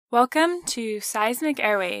Welcome to Seismic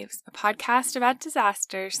Airwaves, a podcast about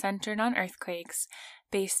disasters centered on earthquakes,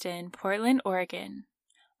 based in Portland, Oregon.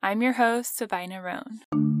 I'm your host, Sabina Roan.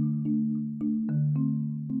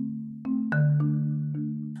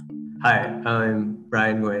 Hi, I'm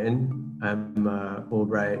Brian Nguyen. I'm a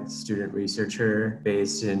Fulbright student researcher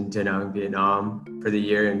based in Da Nang, Vietnam for the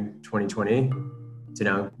year in 2020. Da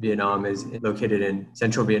Nang, Vietnam is located in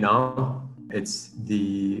central Vietnam. It's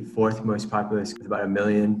the fourth most populous with about 1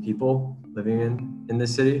 million people living in the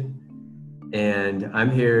city. And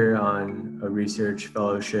I'm here on a research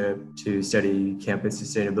fellowship to study campus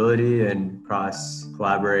sustainability and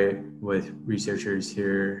collaborate with researchers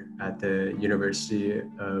here at the University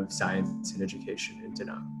of Science and Education in Da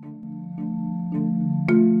Nang.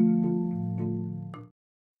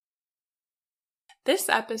 This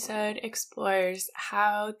episode explores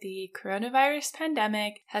how the coronavirus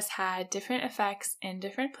pandemic has had different effects in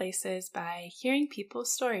different places by hearing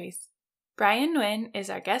people's stories. Brian Nguyen is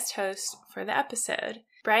our guest host for the episode.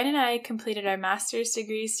 Brian and I completed our master's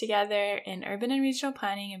degrees together in urban and regional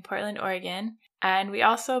planning in Portland, Oregon, and we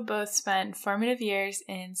also both spent formative years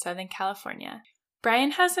in Southern California.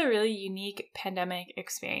 Brian has a really unique pandemic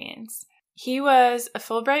experience. He was a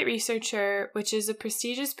Fulbright researcher, which is a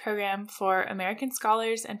prestigious program for American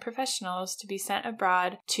scholars and professionals to be sent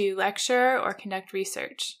abroad to lecture or conduct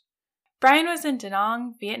research. Brian was in Da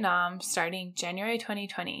Nang, Vietnam, starting January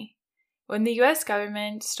 2020. When the U.S.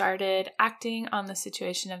 government started acting on the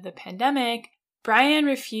situation of the pandemic, Brian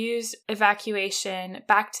refused evacuation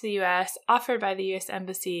back to the U.S. offered by the U.S.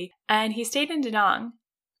 Embassy, and he stayed in Da Nang.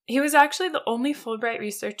 He was actually the only Fulbright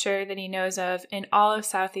researcher that he knows of in all of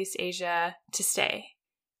Southeast Asia to stay.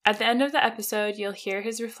 At the end of the episode, you'll hear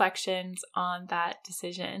his reflections on that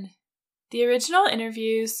decision. The original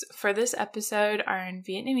interviews for this episode are in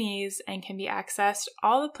Vietnamese and can be accessed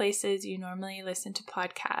all the places you normally listen to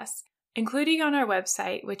podcasts, including on our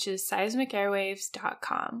website, which is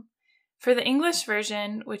seismicairwaves.com. For the English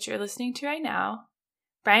version, which you're listening to right now,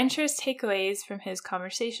 Brian shares takeaways from his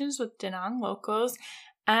conversations with Da Nang locals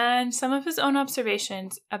and some of his own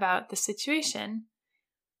observations about the situation.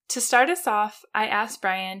 To start us off, I asked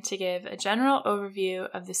Brian to give a general overview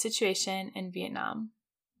of the situation in Vietnam.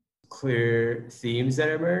 Clear themes that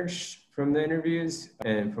emerged from the interviews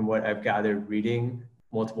and from what I've gathered reading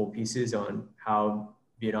multiple pieces on how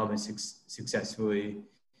Vietnam has successfully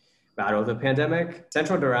battled the pandemic,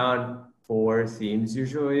 centered around 4 themes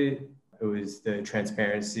usually. It was the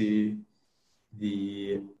transparency,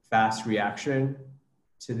 the fast reaction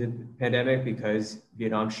to the pandemic because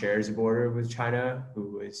Vietnam shares a border with China,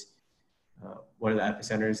 who was one of the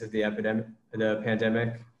epicenters of the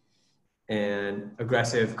pandemic, and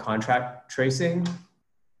aggressive contact tracing.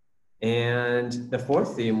 And the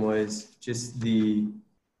 4th theme was just the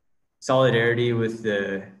solidarity with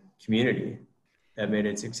the community that made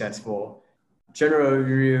it successful. General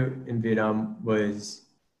overview in Vietnam is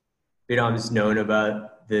known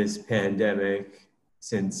about this pandemic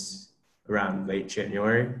since around late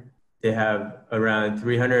January. They have around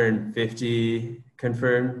 350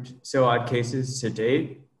 confirmed SOAD cases to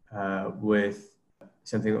date, with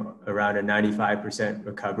something around a 95%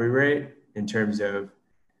 recovery rate in terms of,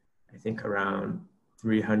 I think, around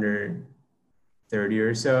 330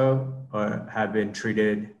 or so have been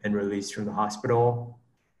treated and released from the hospital.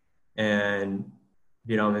 And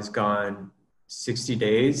Vietnam has gone 60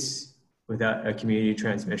 days without a community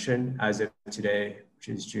transmission as of today, which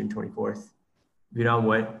is June 24th. Vietnam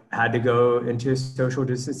had to go into social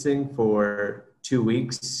distancing for 2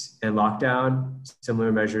 weeks and lockdown,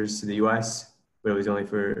 similar measures to the US, but it was only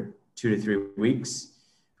for 2 to 3 weeks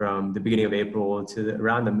from the beginning of April to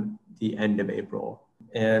around the end of April.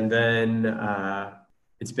 And then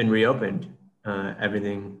it's been reopened.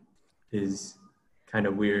 Everything is kind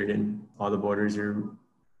of weird and all the borders are,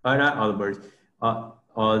 not all the borders,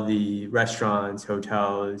 all the restaurants,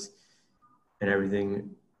 hotels, and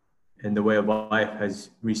everything, and the way of life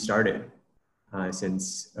has restarted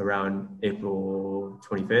since around April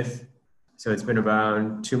 25th. So it's been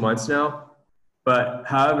around 2 months now. But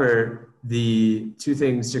however, the 2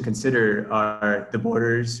 things to consider are the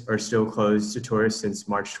borders are still closed to tourists since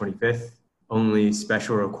March 25th. Only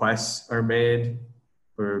special requests are made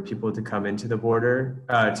for people to come into the border,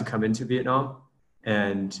 to come into Vietnam.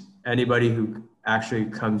 And anybody who actually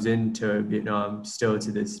comes into Vietnam still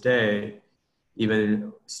to this day,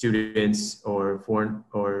 even students or foreign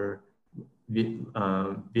or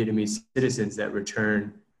Vietnamese citizens that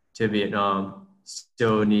return to Vietnam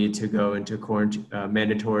still need to go into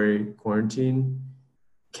mandatory quarantine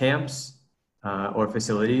camps or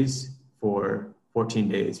facilities for 14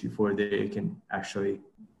 days before they can actually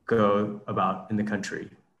go about in the country.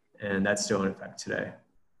 and that's still in effect today.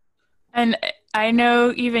 And I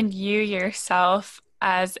know even you yourself,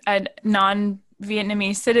 as a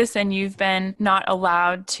non-Vietnamese citizen, you've been not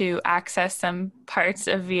allowed to access some parts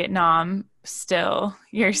of Vietnam still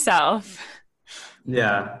yourself.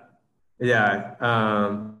 Yeah, yeah.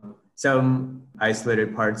 Some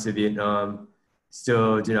isolated parts of Vietnam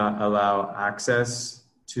still do not allow access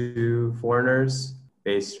to foreigners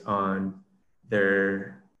based on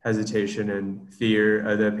their hesitation and fear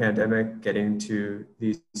of the pandemic getting to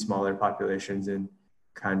these smaller populations and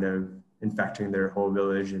kind of infecting their whole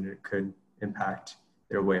village, and it could impact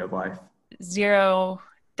their way of life. 0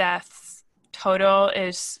 deaths total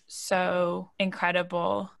is so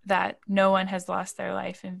incredible that no one has lost their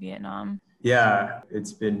life in Vietnam. Yeah,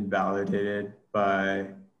 it's been validated by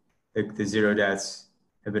the zero deaths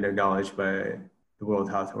have been acknowledged by the World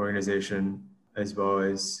Health Organization as well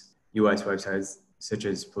as US websites such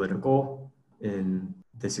as Political in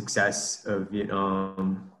the success of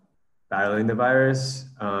Vietnam battling the virus.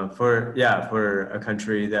 For a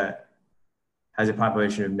country that has a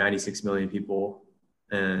population of 96 million people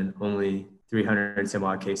and only 300 some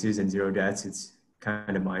odd cases and zero deaths, it's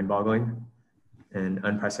kind of mind-boggling and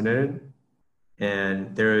unprecedented.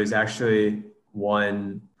 And there was actually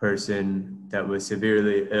one person that was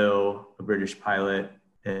severely ill, a British pilot,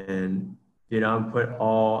 and Vietnam put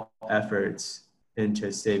all efforts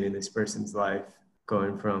into saving this person's life,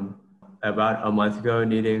 going from about a month ago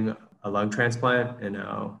needing a lung transplant and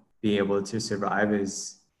now being able to survive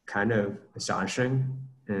is kind of astonishing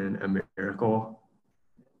and a miracle.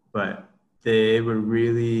 But they were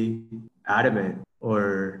really adamant,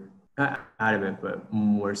 or not adamant, but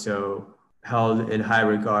more so held in high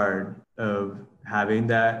regard of having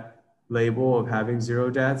that label of having zero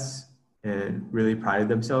deaths and really prided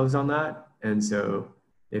themselves on that. And so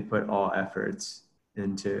they put all efforts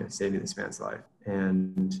into saving this man's life.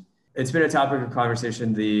 And it's been a topic of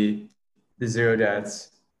conversation, the zero deaths,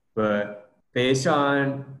 but based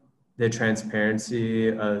on the transparency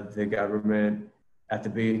of the government at the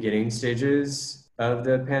beginning stages of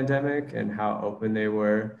the pandemic and how open they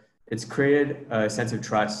were, it's created a sense of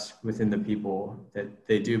trust within the people that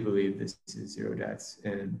they do believe this is zero deaths.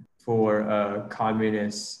 And for a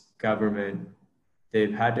communist government,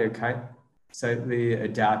 they've had to slightly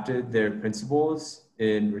adapted their principles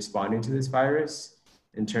in responding to this virus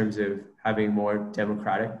in terms of having more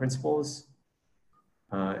democratic principles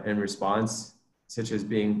in response, such as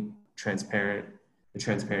being transparent, the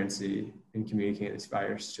transparency in communicating this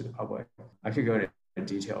virus to the public. I could go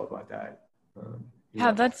into detail about that.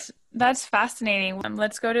 Yeah, that's fascinating.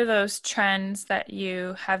 Let's go to those trends that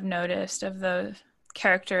you have noticed of the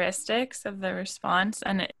characteristics of the response.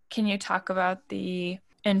 And can you talk about the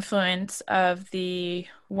influence of the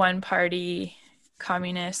one-party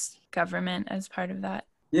communist government as part of that?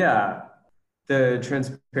 Yeah, the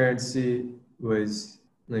transparency was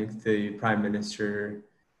like the prime minister,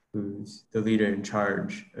 who's the leader in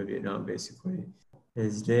charge of Vietnam, basically.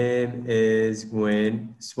 His name is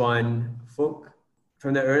Nguyen Xuan Phuc.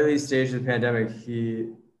 From the early stage of the pandemic, he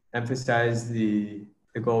emphasized the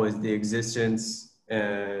goal is the existence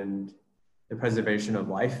and the preservation of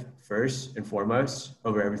life first and foremost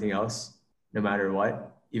over everything else, no matter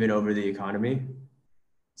what, even over the economy.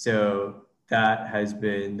 So that has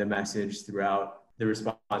been the message throughout the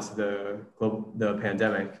response to the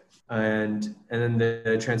pandemic. And then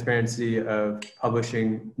the transparency of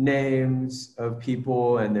publishing names of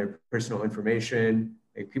people and their personal information,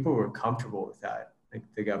 like people were comfortable with that. Like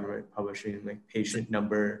the government publishing like patient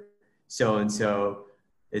number, so and so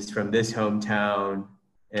is from this hometown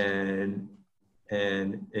and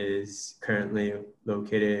is currently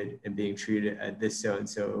located and being treated at this so and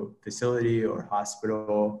so facility or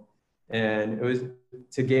hospital. And it was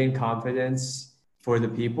to gain confidence for the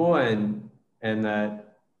people and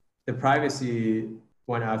that the privacy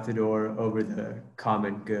went out the door over the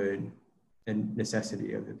common good and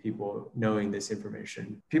necessity of the people knowing this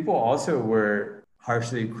information. People also were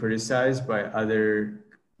harshly criticized by other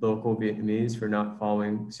local Vietnamese for not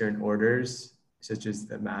following certain orders, such as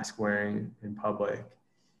the mask wearing in public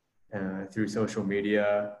through social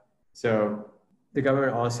media. So the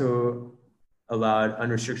government also allowed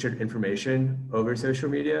unrestricted information over social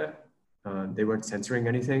media. They weren't censoring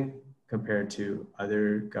anything compared to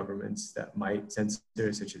other governments that might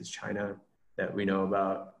censor, such as China, that we know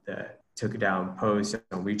about, that took down posts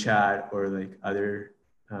on WeChat or like other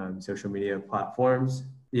social media platforms.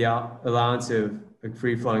 The allowance of like,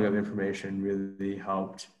 free flowing of information really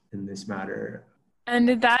helped in this matter. And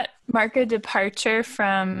did that mark a departure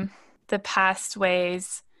from the past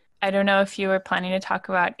ways I don't know if you were planning to talk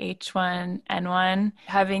about H1N1.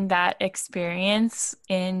 Having that experience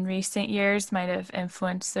in recent years might have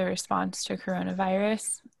influenced the response to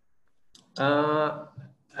coronavirus. Uh,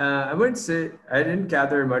 I wouldn't say I didn't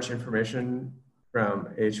gather much information from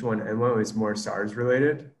H1N1. It was more SARS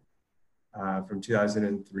related from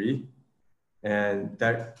 2003. And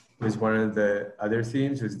that was one of the other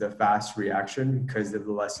themes was the fast reaction because of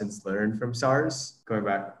the lessons learned from SARS, going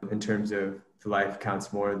back in terms of the life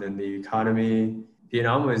counts more than the economy.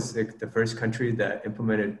 Vietnam was like the first country that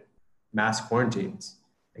implemented mass quarantines,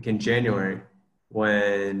 like in January,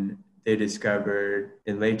 when they discovered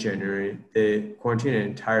in late January, they quarantined an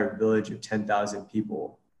entire village of 10,000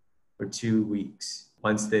 people for 2 weeks.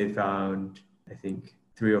 Once they found, I think,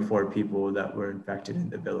 3 or 4 people that were infected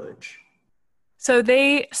in the village. So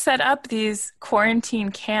they set up these quarantine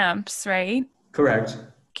camps, right? Correct.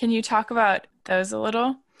 Can you talk about those a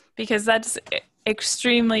little? Because that's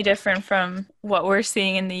extremely different from what we're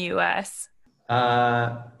seeing in the US.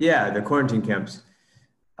 Yeah, the quarantine camps.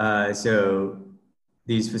 So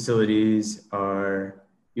these facilities are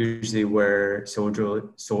usually where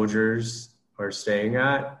soldiers are staying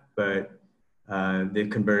at, but they've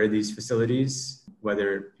converted these facilities,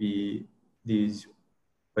 whether it be these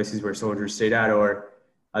places where soldiers stayed at or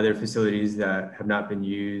other facilities that have not been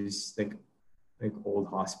used, like old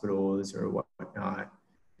hospitals or whatnot,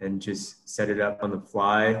 and just set it up on the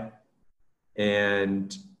fly.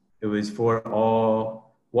 And it was for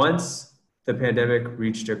all, once the pandemic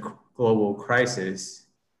reached a global crisis,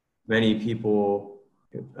 many people,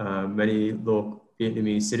 many local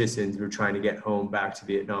Vietnamese citizens were trying to get home back to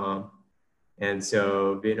Vietnam. And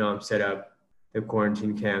so Vietnam set up the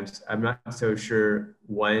quarantine camps. I'm not so sure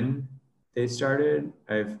when they started.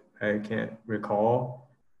 I can't recall,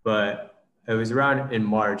 but it was around in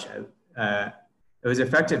March. It was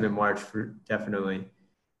effective in March for definitely,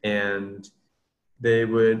 and they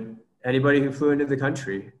would anybody who flew into the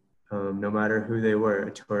country, no matter who they were,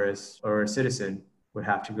 a tourist or a citizen, would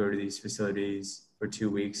have to go to these facilities for 2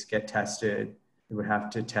 weeks, get tested. They would have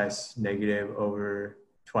to test negative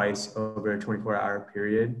twice over a 24-hour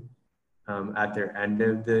period at their end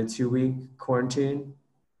of the 2 week quarantine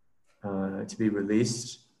to be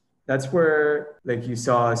released. That's where like you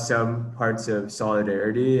saw some parts of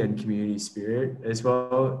solidarity and community spirit as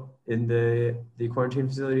well in the quarantine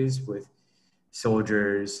facilities, with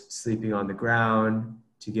soldiers sleeping on the ground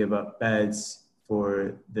to give up beds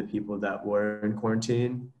for the people that were in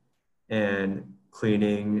quarantine, and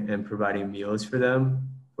cleaning and providing meals for them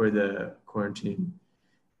for the quarantine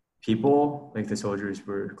people. Like the soldiers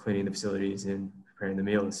were cleaning the facilities and preparing the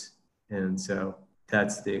meals. And so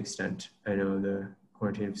that's the extent I know the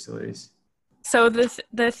quarantine facilities. So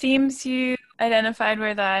the themes you identified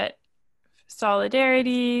were that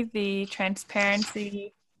solidarity, the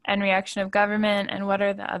transparency, and reaction of government, and what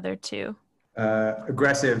are the other two?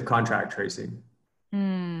 Aggressive contact tracing.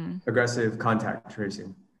 Mm. Aggressive contact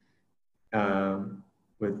tracing.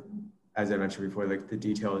 With, as I mentioned before, like the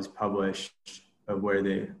details published of where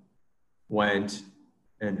they went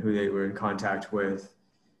and who they were in contact with,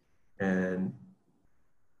 and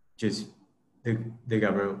just the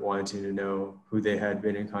government wanted to know who they had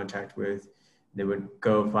been in contact with. They would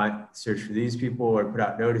go search for these people or put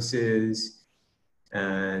out notices,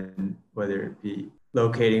 and whether it be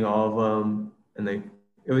locating all of them, and like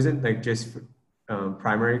it wasn't like just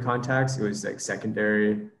primary contacts, it was like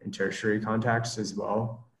secondary and tertiary contacts as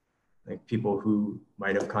well, like people who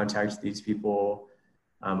might have contacted these people.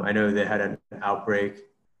 I know they had an outbreak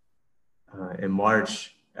in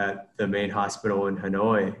March at the main hospital in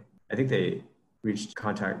Hanoi. I think they reached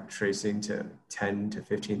contact tracing to 10 to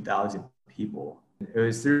 15,000 people. It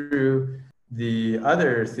was through the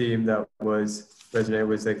other theme that was resonated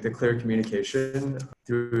was like the clear communication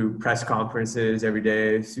through press conferences every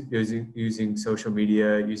day, using social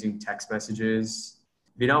media, using text messages.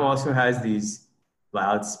 Vietnam also has these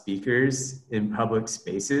loudspeakers in public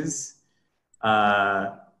spaces.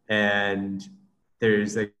 And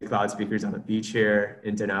there's like loudspeakers on the beach here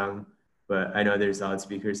in Da Nang, but I know there's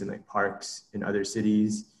loudspeakers in like parks in other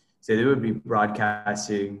cities. So they would be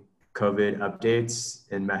broadcasting COVID updates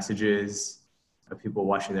and messages of people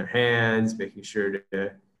washing their hands, making sure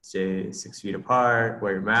to stay 6 feet apart,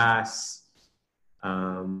 wear your masks,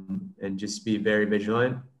 and just be very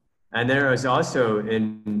vigilant. And there was also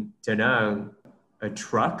in Da Nang a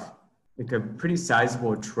truck, like a pretty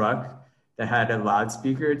sizable truck that had a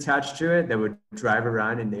loudspeaker attached to it that would drive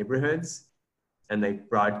around in neighborhoods and like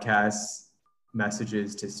broadcast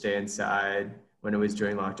messages to stay inside when it was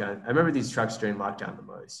during lockdown. I remember these trucks during lockdown the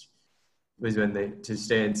most. It was when they to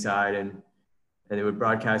stay inside and they would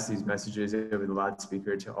broadcast these messages over the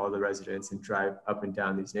loudspeaker to all the residents and drive up and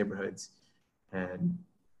down these neighborhoods and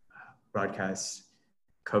broadcast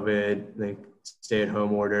COVID, like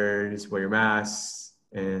stay-at-home orders, wear your masks,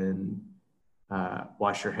 and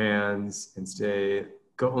wash your hands, and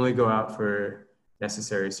only go out for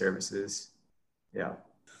necessary services. Yeah.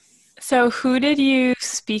 So who did you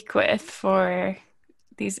speak with for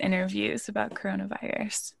these interviews about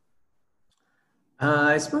coronavirus?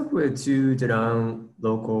 I spoke with two Da Nang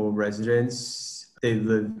local residents. They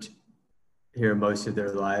lived here most of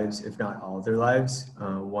their lives, if not all of their lives.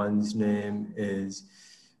 One's name is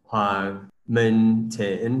Huang Min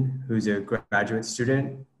Tin, who's a graduate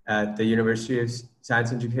student at the University of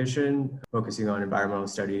Science Education, focusing on environmental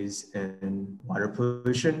studies and water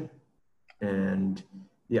pollution. And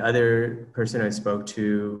the other person I spoke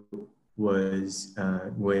to was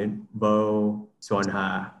Nguyen Vo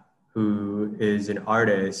Xuanha, who is an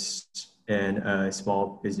artist and a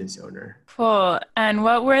small business owner. Cool. And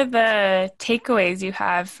what were the takeaways you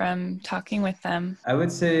have from talking with them? I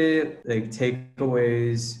would say like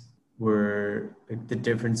takeaways were like the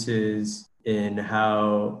differences in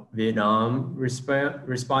how Vietnam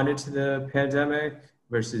responded to the pandemic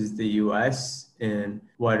versus the US. And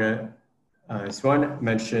what Swan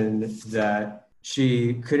mentioned that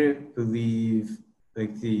she couldn't believe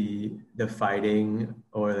like the fighting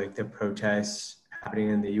or like the protests happening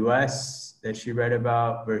in the US that she read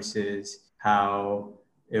about versus how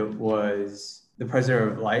it was the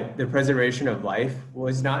preservation of life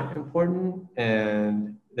was not important,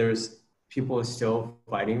 and there's people still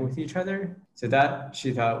fighting with each other. So that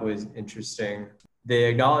she thought was interesting. They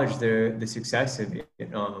acknowledged the success of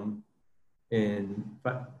Vietnam in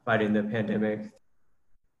fighting the pandemic.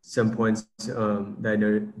 Some points that I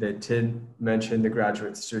noted that Tin mentioned, the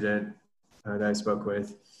graduate student that I spoke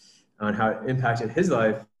with, on how it impacted his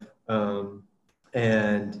life.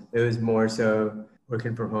 And it was more so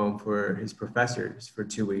working from home for his professors for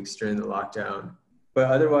 2 weeks during the lockdown. But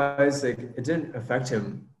otherwise, like it didn't affect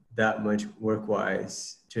him that much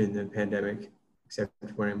work-wise during the pandemic, except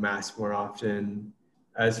wearing masks more often.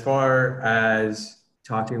 As far as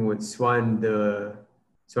talking with Xuanha,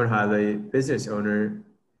 the business owner,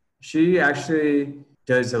 she actually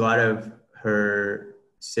does a lot of her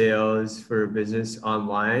sales for business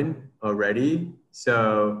online already.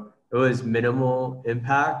 So it was minimal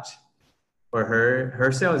impact for her.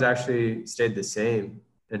 Her sales actually stayed the same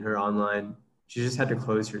in her online. She just had to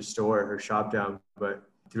close her store, her shop down, but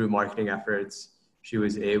through marketing efforts, she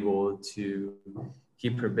was able to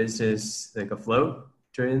keep her business like afloat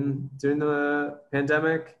during the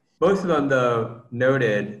pandemic. Both of them, though,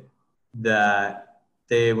 noted that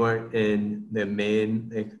they weren't in the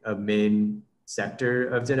main sector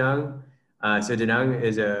of Da Nang. So Da Nang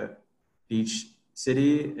is a beach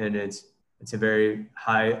city, and it's a very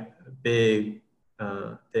big.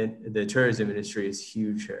 The tourism industry is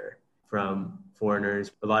huge here from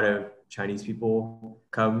foreigners. A lot of Chinese people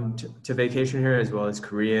come to vacation here, as well as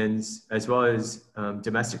Koreans, as well as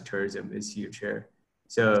domestic tourism is huge here.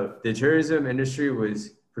 So the tourism industry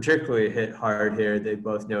was particularly hit hard here, they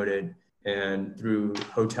both noted, and through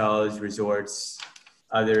hotels, resorts,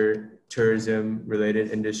 other tourism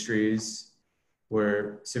related industries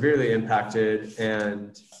were severely impacted,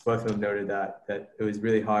 and both of them noted that it was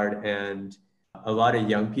really hard, and a lot of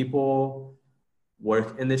young people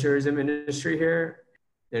work in the tourism industry here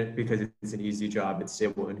because it's an easy job, it's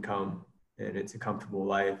stable income, and it's a comfortable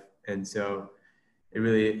life. And so it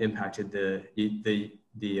really impacted a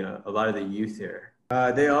lot of the youth here.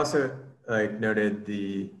 They also noted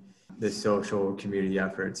the social community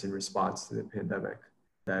efforts in response to the pandemic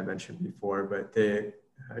that I mentioned before, but they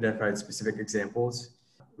identified specific examples.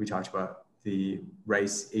 We talked about the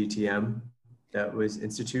rice ATM that was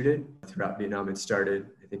instituted throughout Vietnam. It started,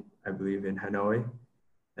 I believe, in Hanoi,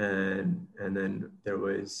 and then there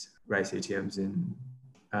was rice ATMs in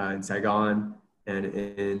Saigon and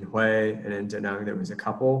in Hue, and in Da Nang there was a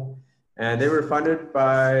couple, and they were funded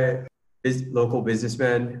by local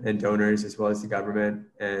businessmen and donors as well as the government.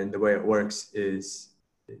 And the way it works is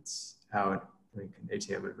it's how an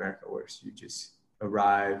ATM in America works. You just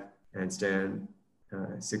arrive and stand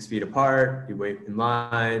 6 feet apart, you wait in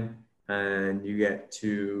line, and you get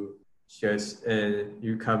to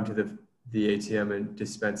you come to the ATM and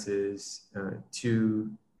dispenses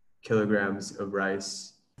 2 kilograms of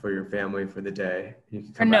rice for your family for the day. You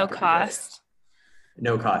can For no cost.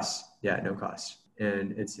 No cost. Yeah, no cost.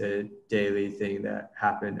 And it's a daily thing that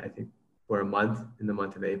happened, I think, for a month, in the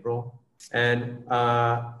month of April. And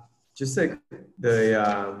just like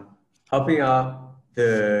the helping out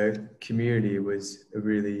the community was a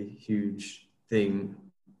really huge thing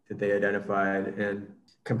that they identified, and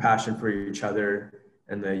compassion for each other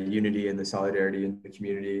and the unity and the solidarity in the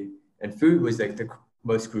community. And food was like the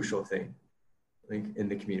most crucial thing, like in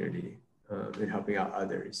the community, in helping out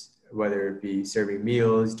others, whether it be serving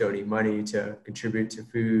meals, donating money to contribute to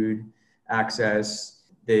food access.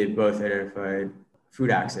 They both identified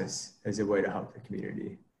food access as a way to help the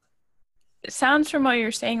community. It sounds from what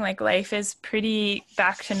you're saying like life is pretty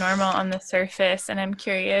back to normal on the surface, and I'm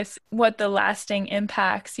curious what the lasting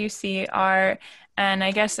impacts you see are. And I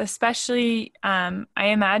guess especially, I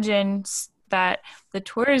imagine that the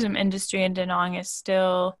tourism industry in Da Nang is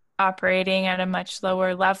still operating at a much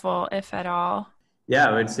lower level, if at all. Yeah,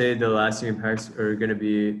 I would say the lasting impacts are going to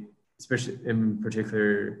be, especially in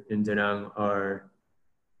particular in Da Nang, are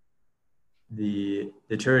the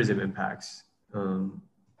tourism impacts.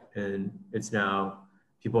 And it's now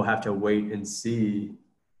people have to wait and see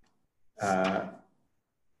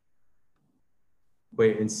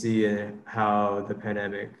how the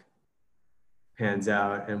pandemic pans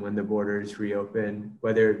out and when the borders reopen,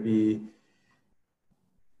 whether it be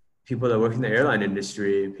people that work in the airline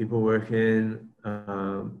industry, people work in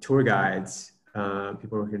tour guides,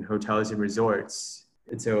 people work in hotels and resorts.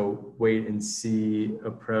 It's a wait and see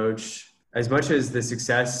approach. As much as the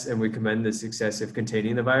success, and we commend the success of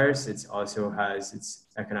containing the virus, it also has its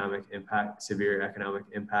economic impact, severe economic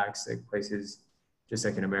impacts, like places just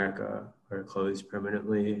like in America are closed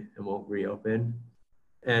permanently and won't reopen.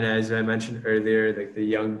 And as I mentioned earlier, like the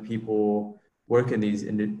young people work in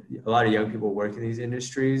a lot of young people work in these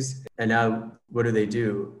industries. And now what do they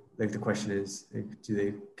do? Like the question is, like, do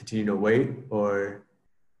they continue to wait, or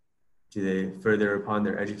do they further upon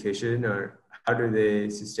their education, or how do they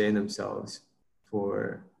sustain themselves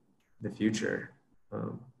for the future?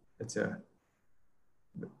 It's a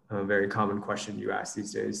very common question you ask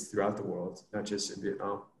these days throughout the world, not just in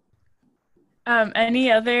Vietnam.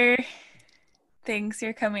 Any other things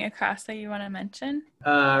you're coming across that you want to mention?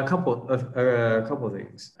 A couple of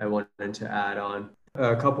things I wanted to add on.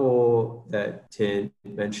 A couple that Tin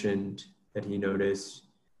mentioned that he noticed.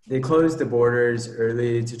 They closed the borders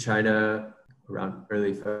early to China around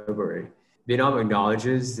early February. Vietnam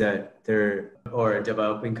acknowledges that they're a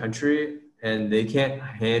developing country and they can't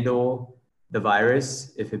handle the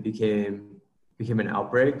virus if it became an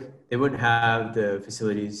outbreak. They wouldn't have the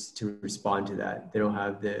facilities to respond to that. They don't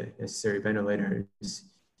have the necessary ventilators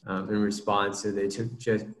in response. So they took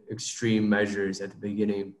just extreme measures at the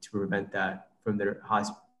beginning to prevent that from their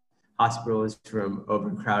hospitals from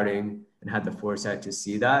overcrowding, and had the foresight to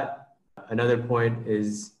see that. Another point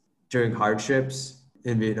is during hardships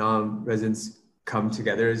in Vietnam, residents come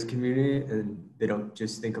together as a community and they don't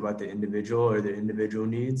just think about the individual or their individual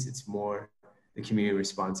needs. It's more the community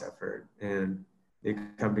response effort, and they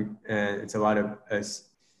come to, and it's a lot of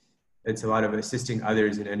assisting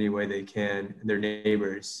others in any way they can, and their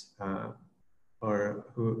neighbors or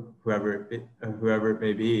whoever it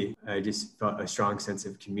may be. I just felt a strong sense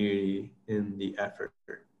of community in the effort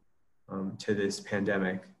to this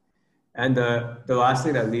pandemic. And the last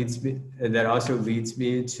thing that also leads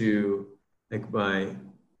me to like my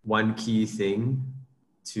one key thing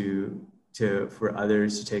for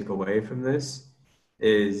others to take away from this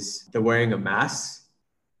is the wearing of masks.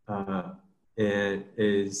 It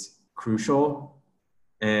is crucial,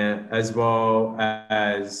 and as well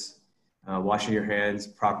as washing your hands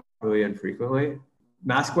properly and frequently.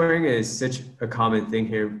 Mask wearing is such a common thing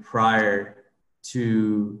here prior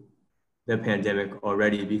to the pandemic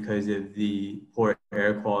already because of the poor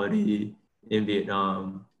air quality in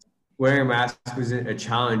Vietnam. Wearing a mask wasn't a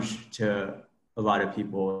challenge to a lot of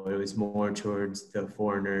people. It was more towards the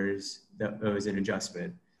foreigners that it was an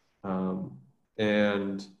adjustment.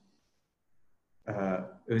 It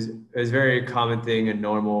was a very common thing and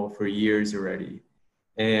normal for years already.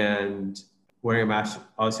 And wearing a mask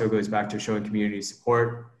also goes back to showing community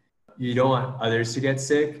support. You don't want others to get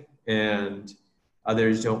sick, and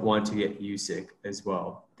others don't want to get you sick as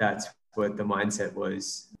well. That's what the mindset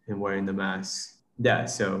was in wearing the mask. Yeah,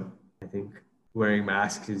 so I think wearing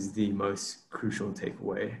masks is the most crucial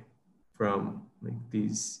takeaway from like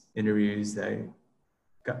these interviews that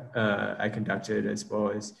I conducted, as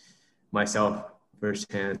well as myself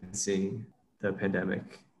firsthand seeing the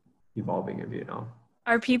pandemic evolving in Vietnam.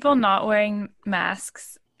 Are people not wearing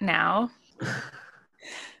masks now?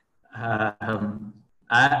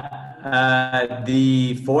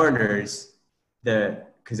 The foreigners,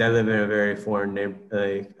 because I live in a very foreign neighborhood,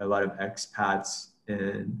 like a lot of expats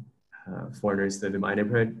and foreigners live in my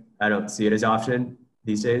neighborhood. I don't see it as often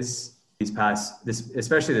these days.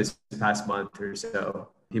 Especially this past month or so,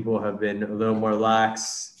 people have been a little more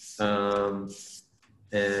lax.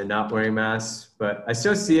 and not wearing masks, but I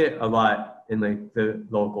still see it a lot in like the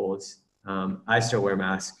locals. I still wear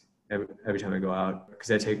masks every time I go out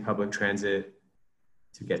because I take public transit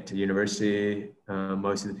to get to university.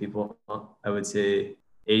 Most of the people, I would say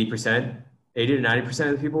 80%, 80 to 90%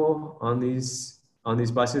 of the people on these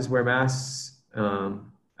buses wear masks.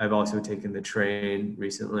 I've also taken the train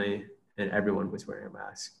recently, and everyone was wearing a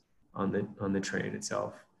mask on the train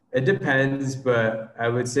itself. It depends, but I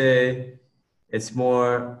would say it's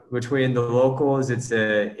more between the locals. It's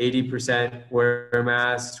a 80% wear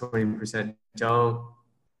masks, 20% don't,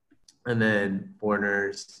 and then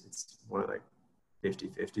foreigners, it's more like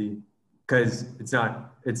 50-50 because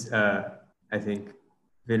I think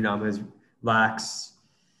Vietnam has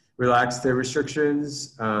relaxed their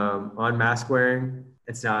restrictions on mask wearing.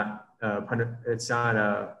 It's not a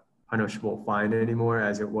punishable fine anymore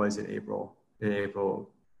as it was in April. In April,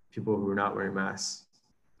 people who were not wearing masks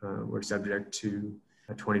were subject to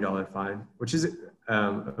a $20 fine, which is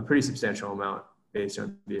a pretty substantial amount based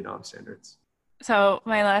on Vietnam standards. So,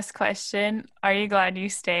 my last question, are you glad you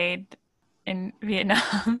stayed in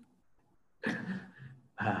Vietnam?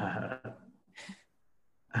 Uh,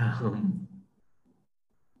 um,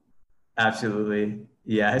 Absolutely,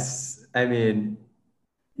 yes. I mean,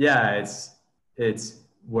 yeah, it's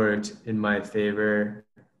worked in my favor.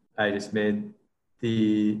 I just made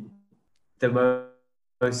the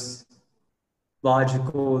most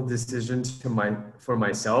logical decision for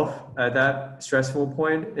myself at that stressful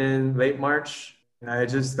point in late March. I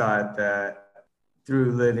just thought that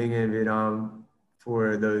through living in Vietnam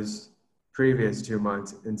for those previous 2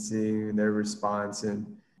 months and seeing their response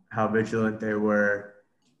and how vigilant they were,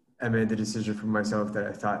 I made the decision for myself that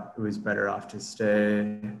I thought it was better off to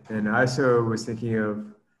stay. And I also was thinking of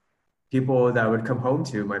people that would come home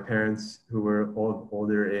to my parents who were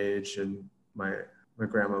older age, and my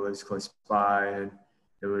grandma lives close by, and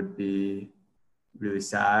it would be really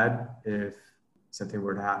sad if something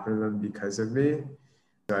were to happen to them because of me.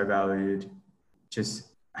 So I valued just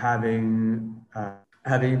having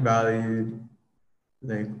valued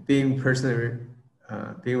like being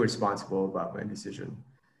responsible about my decision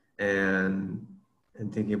and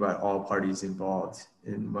thinking about all parties involved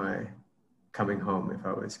in my coming home if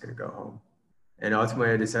I was going to go home. And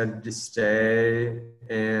ultimately I decided to stay.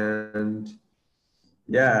 And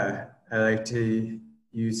yeah, I like to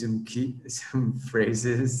use some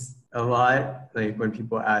phrases a lot. Like when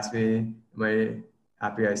people ask me, am I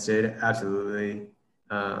happy I stayed? Absolutely.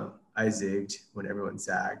 I zigged when everyone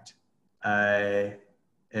zagged. I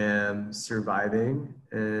am surviving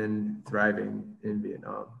and thriving in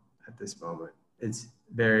Vietnam at this moment. It's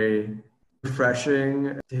very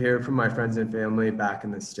refreshing to hear from my friends and family back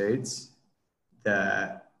in the States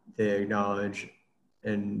that they acknowledge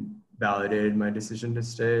and validated my decision to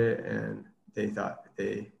stay, and they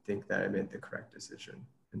think that I made the correct decision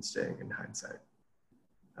in staying in hindsight.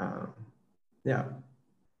 Yeah,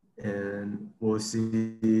 and we'll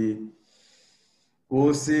see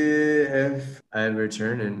if I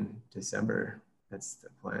return in December. That's the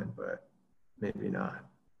plan, but maybe not.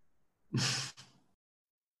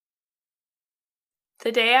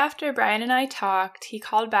 The day after Brian and I talked, he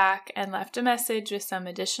called back and left a message with some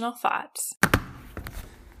additional thoughts.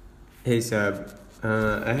 Hey Seb,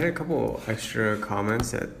 I had a couple extra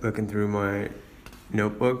comments looking through my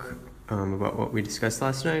notebook about what we discussed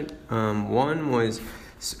last night. One was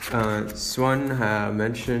Swan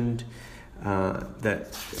mentioned that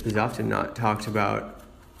is often not talked about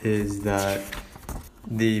is that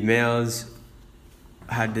the males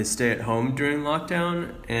had to stay at home during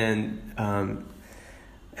lockdown, and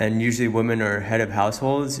usually women are head of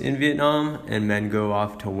households in Vietnam and men go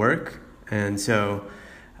off to work. And so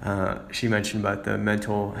she mentioned about the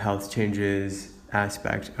mental health changes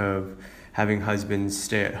aspect of having husbands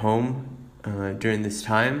stay at home during this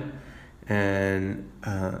time, and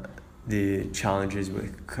the challenges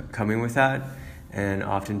with coming with that, and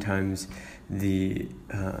oftentimes the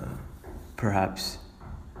perhaps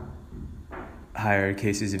higher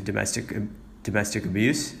cases of domestic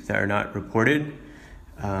abuse that are not reported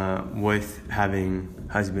with having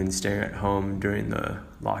husbands staying at home during the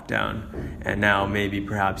lockdown, and now maybe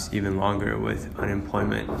perhaps even longer with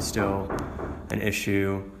unemployment still an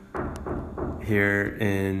issue here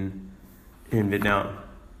in Vietnam.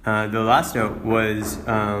 The last note was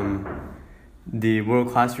the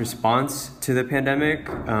world-class response to the pandemic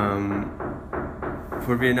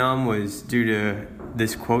for Vietnam was due to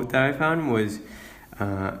this quote that I found was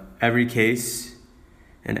every case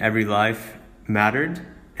and every life mattered,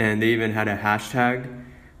 and they even had a hashtag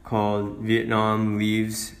called Vietnam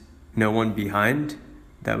leaves no one behind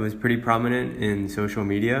that was pretty prominent in social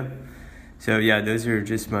media. So yeah, those are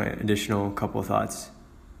just my additional couple thoughts.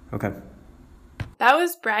 Okay. That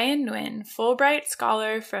was Brian Nguyen, Fulbright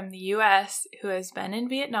scholar from the U.S. who has been in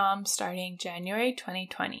Vietnam starting January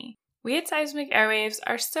 2020. We at Seismic Airwaves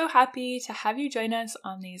are so happy to have you join us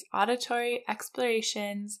on these auditory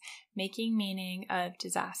explorations, making meaning of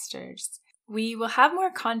disasters. We will have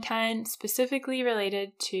more content specifically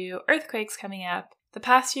related to earthquakes coming up. The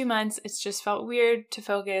past few months, it's just felt weird to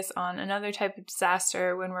focus on another type of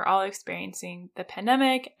disaster when we're all experiencing the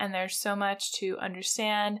pandemic and there's so much to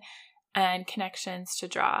understand and connections to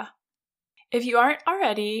draw. If you aren't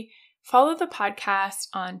already, follow the podcast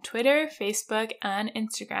on Twitter, Facebook, and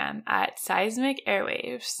Instagram at Seismic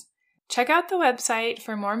Airwaves. Check out the website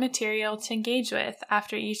for more material to engage with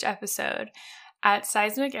after each episode at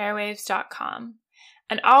seismicairwaves.com.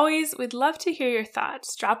 And always, we'd love to hear your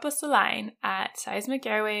thoughts. Drop us a line at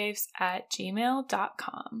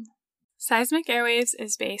seismicairwaves@gmail.com. Seismic Airwaves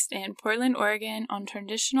is based in Portland, Oregon, on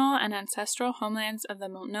traditional and ancestral homelands of the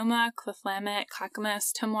Multnomah, Claflamet,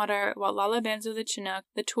 Clackamas, Tumwater, Walala Bands of the Chinook,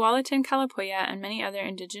 the Tualatin Kalapuya, and many other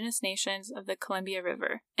indigenous nations of the Columbia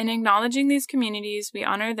River. In acknowledging these communities, we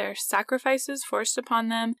honor their sacrifices forced upon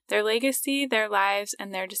them, their legacy, their lives,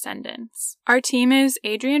 and their descendants. Our team is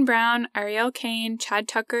Adrian Brown, Ariel Kane, Chad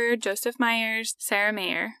Tucker, Joseph Myers, Sarah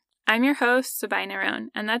Mayer. I'm your host, Sabina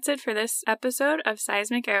Roan, and that's it for this episode of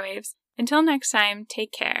Seismic Airwaves. Until next time,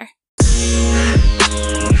 take care.